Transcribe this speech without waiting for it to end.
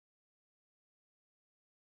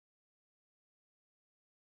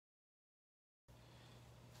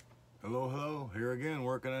Hello, hello. Here again,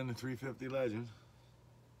 working on the 350 Legend.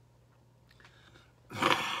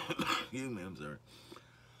 Excuse me, I'm sorry.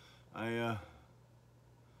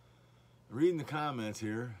 Reading the comments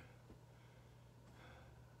here.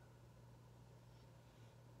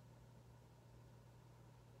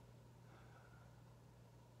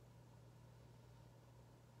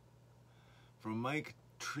 From Mike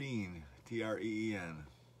Treen, T-R-E-E-N.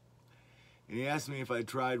 And he asked me if I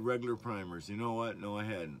tried regular primers. You know what? No, I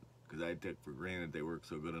hadn't. Because I took for granted they work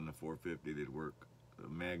so good on the 450, they'd work. The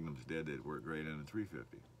Magnums did, they'd work great on the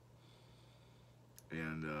 350.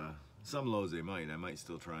 And some lows they might. I might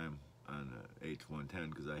still try them on the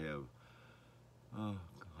H110 because I have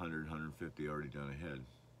 100, 150 already done ahead.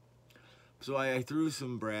 So I threw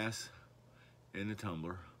some brass in the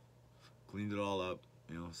tumbler, cleaned it all up,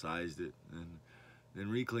 sized it, and then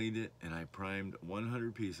re-cleaned it, and I primed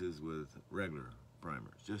 100 pieces with regular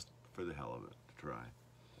primers, just for the hell of it, to try.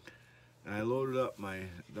 And I loaded up my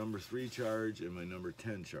number 3 charge and my number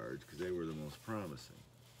 10 charge because they were the most promising.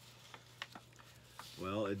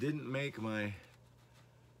 Well, it didn't make my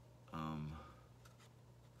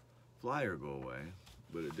flyer go away,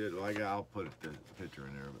 but it did. Well, I'll put the picture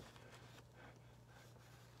in there.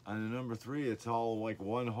 But on the number 3, it's all like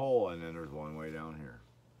one hole, and then there's one way down here.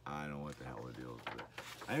 I don't know what the hell the deal is with it.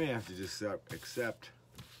 I may have to just accept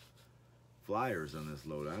flyers on this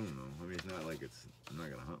load. I don't know. I mean, it's not like I'm not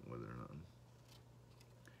gonna hunt with it or nothing.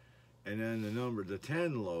 And then the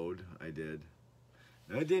 10 load I did.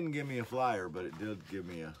 Now, it didn't give me a flyer, but it did give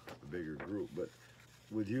me a bigger group. But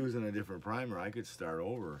with using a different primer, I could start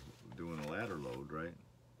over doing a ladder load, right?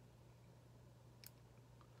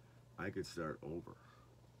 I could start over.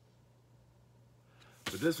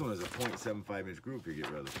 But this one is a 0.75 inch group. You get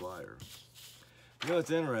rid of the flyer. You know,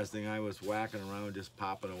 it's interesting. I was whacking around, just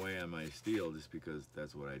popping away on my steel, just because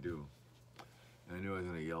that's what I do. And I knew I was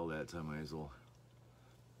going to yell that, so I might as well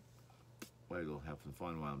have some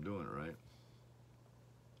fun while I'm doing it, right?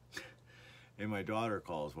 And my daughter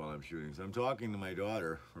calls while I'm shooting. So I'm talking to my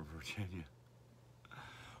daughter from Virginia.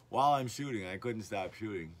 While I'm shooting, I couldn't stop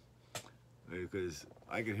shooting because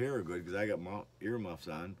I could hear her good because I got my earmuffs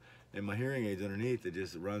on and my hearing aids underneath that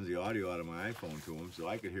just runs the audio out of my iPhone to them, so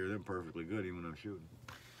I could hear them perfectly good even when I'm shooting.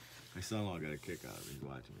 My son-in-law got a kick out of it. He's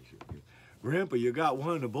watching me shoot. He goes, "Grandpa, you got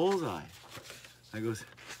one in the bullseye." I goes,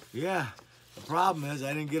 "Yeah, the problem is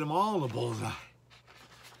I didn't get them all in the bullseye."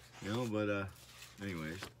 But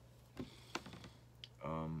anyways.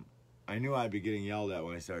 I knew I'd be getting yelled at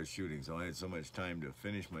when I started shooting, so I had so much time to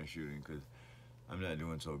finish my shooting because I'm not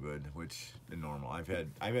doing so good, which is normal. I've had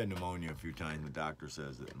pneumonia a few times. The doctor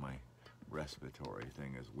says that my respiratory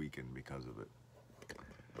thing is weakened because of it.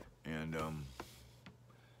 And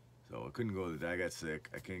so I couldn't go to the, I got sick.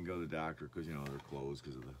 I couldn't go to the doctor because, they're closed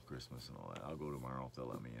because of the Christmas and all that. I'll go tomorrow if they'll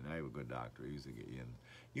let me in. I have a good doctor. He usually get you in.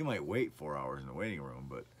 You might wait 4 hours in the waiting room,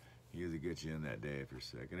 but he usually gets you in that day if you're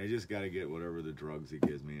sick. And I just got to get whatever the drugs he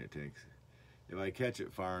gives me. It takes, if I catch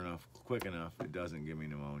it far enough, quick enough, it doesn't give me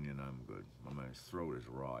pneumonia, and I'm good. My throat is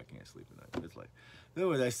raw. I can't sleep at night. It's like,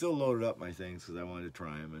 anyways, I still loaded up my things because I wanted to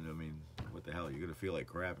try them. And I mean, what the hell? You're going to feel like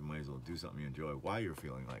crap. You might as well do something you enjoy while you're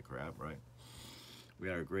feeling like crap, right? We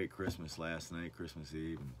had a great Christmas last night, Christmas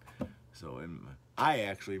Eve. And so I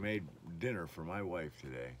actually made dinner for my wife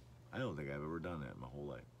today. I don't think I've ever done that in my whole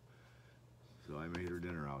life. So I made her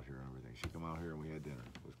dinner out here and everything. She come out here and we had dinner.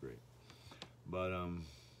 It was great. But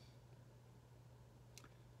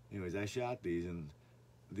anyways, I shot these and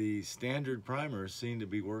the standard primers seem to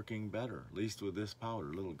be working better, at least with this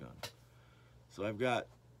powder, little gun. So I've got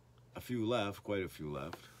a few left, quite a few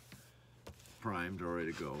left, primed, all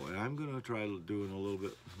ready to go. And I'm gonna try doing a little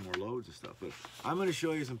bit more loads of stuff. But I'm gonna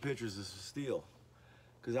show you some pictures of some steel,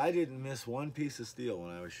 because I didn't miss one piece of steel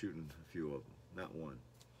when I was shooting a few of them, not one.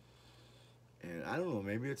 And I don't know,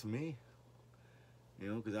 maybe it's me,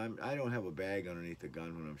 because I don't have a bag underneath the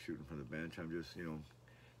gun when I'm shooting from the bench. I'm just,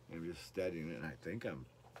 I'm just steadying it, and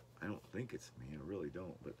I don't think it's me. I really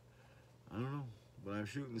don't, but I don't know. When I'm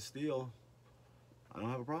shooting the steel, I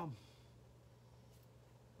don't have a problem.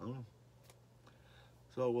 I don't know.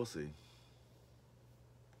 So we'll see.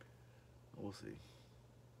 We'll see.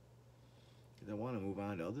 I want to move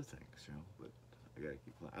on to other things, but I gotta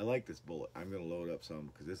keep playing. I like this bullet. I'm gonna load up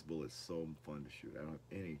some because this bullet's so fun to shoot. I don't have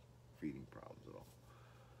any feeding problems at all.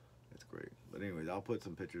 It's great. But anyways, I'll put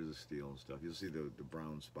some pictures of steel and stuff. You'll see the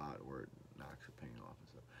brown spot where it knocks the paint off and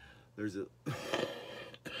stuff. There's a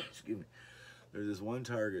excuse me. There's this one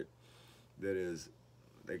target that is,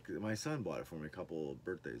 my son bought it for me a couple of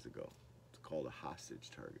birthdays ago. It's called a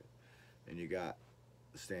hostage target, and you got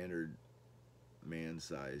the standard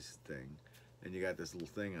man-sized thing. and you got this little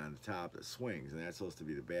thing on the top that swings, and that's supposed to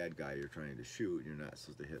be the bad guy you're trying to shoot, and you're not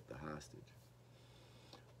supposed to hit the hostage.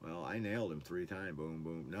 Well, I nailed him 3 times, boom,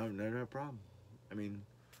 boom. No, never had a problem. I mean,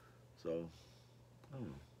 so, I don't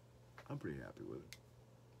know. I'm pretty happy with it.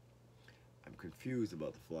 I'm confused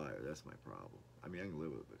about the flyer. That's my problem. I mean, I can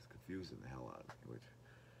live with it, but it's confusing the hell out of me, which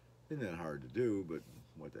isn't that hard to do, but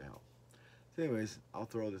what the hell. So anyways, I'll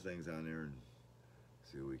throw the things on there and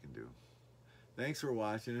see what we can do. Thanks for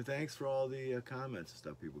watching, and thanks for all the comments and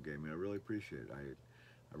stuff people gave me. I really appreciate it.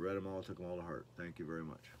 I read them all, took them all to heart. Thank you very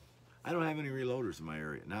much. I don't have any reloaders in my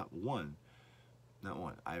area. Not one. Not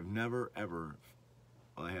one. I've never, ever...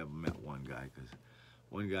 Well, I have met one guy, because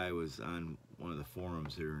one guy was on one of the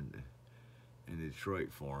forums here in the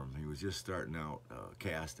Detroit forum. He was just starting out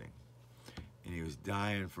casting, and he was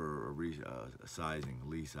dying for a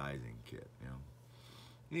Lee sizing kit, you know.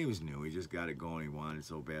 And he was new. He just got it going. He wanted it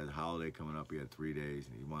so bad. The holiday coming up, he had 3 days,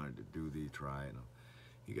 and he wanted to do the try. And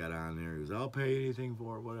he got on there. He was, I'll pay anything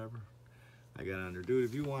for it, whatever. I got on there, dude,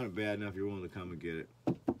 if you want it bad enough, you're willing to come and get it,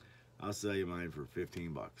 I'll sell you mine for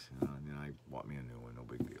 15 bucks. You know, and then I bought me a new one, no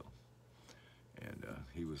big deal. And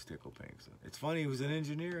he was tickle pink. So it's funny, he was an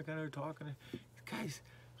engineer. I kind of talking to the guy's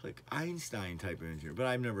like Einstein type of engineer, but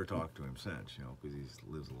I've never talked to him since, you know, because he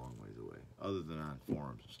lives a long ways away, other than on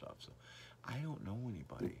forums and stuff. So I don't know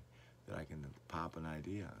anybody that I can pop an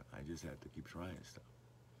idea on. I just have to keep trying stuff.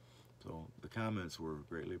 So the comments were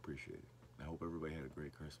greatly appreciated. I hope everybody had a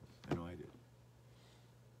great Christmas. I know I did.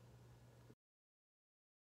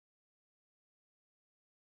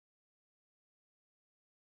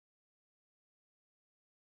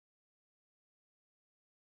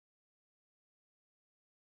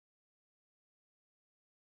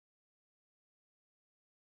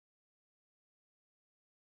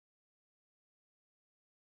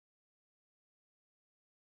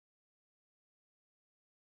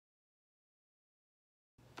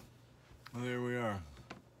 Well, there we are.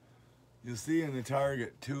 You'll see in the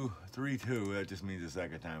target 232, that just means the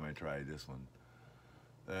second time I tried this one,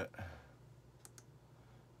 that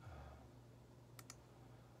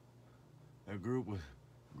group was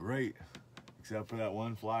great, except for that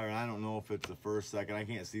one flyer. I don't know if it's the first, second. I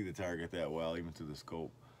can't see the target that well, even through the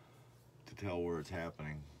scope, to tell where it's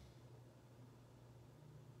happening.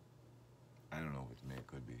 I don't know if it's me, it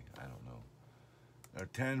could be, I don't know. A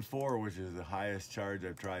 10-4, which is the highest charge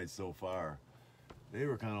I've tried so far, they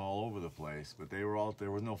were kind of all over the place, but they were all,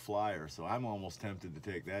 there was no flyer, so I'm almost tempted to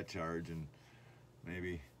take that charge and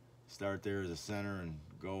maybe start there as a center and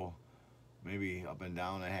go maybe up and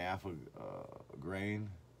down a half a grain,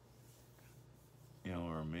 you know,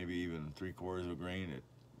 or maybe even 3/4 of a grain at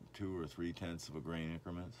 2 or 3/10 of a grain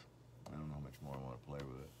increments. I don't know how much more I want to play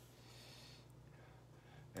with it.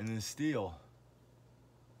 And then steel,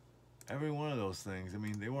 every one of those things, I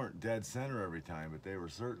mean, they weren't dead center every time, but they were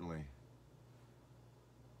certainly,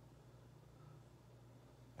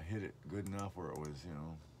 I hit it good enough where it was, you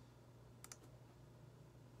know,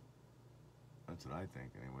 that's what I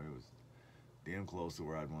think anyway. It was damn close to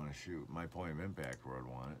where I'd want to shoot. My point of impact where I'd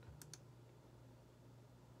want it.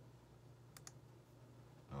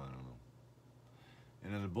 Oh, I don't know.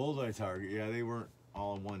 And then the bullseye target, yeah, they weren't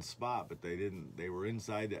all in one spot, but they were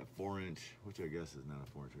inside that 4-inch, which I guess is not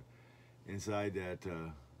a 4-inch, inside that,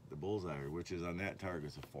 the bullseye, which is on that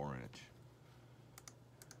target's a 4-inch.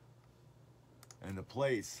 And the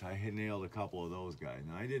plates, I had nailed a couple of those guys.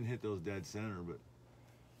 Now, I didn't hit those dead center, but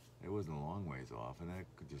it wasn't a long ways off, and that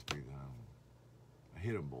could just be the, I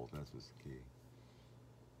hit them both, that's what's the key.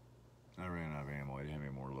 I ran out of ammo, I didn't have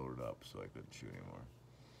any more loaded up, so I couldn't shoot anymore.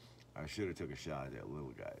 I should have took a shot at that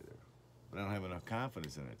little guy there. But I don't have enough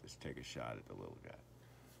confidence in it to take a shot at the little guy.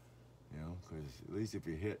 You know, because at least if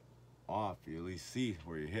you hit off, you at least see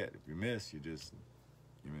where you hit. If you miss, you miss.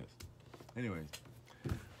 Anyways,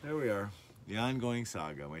 there we are. The ongoing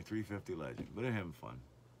saga, my 350 Legend. But I'm having fun.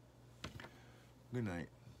 Good night.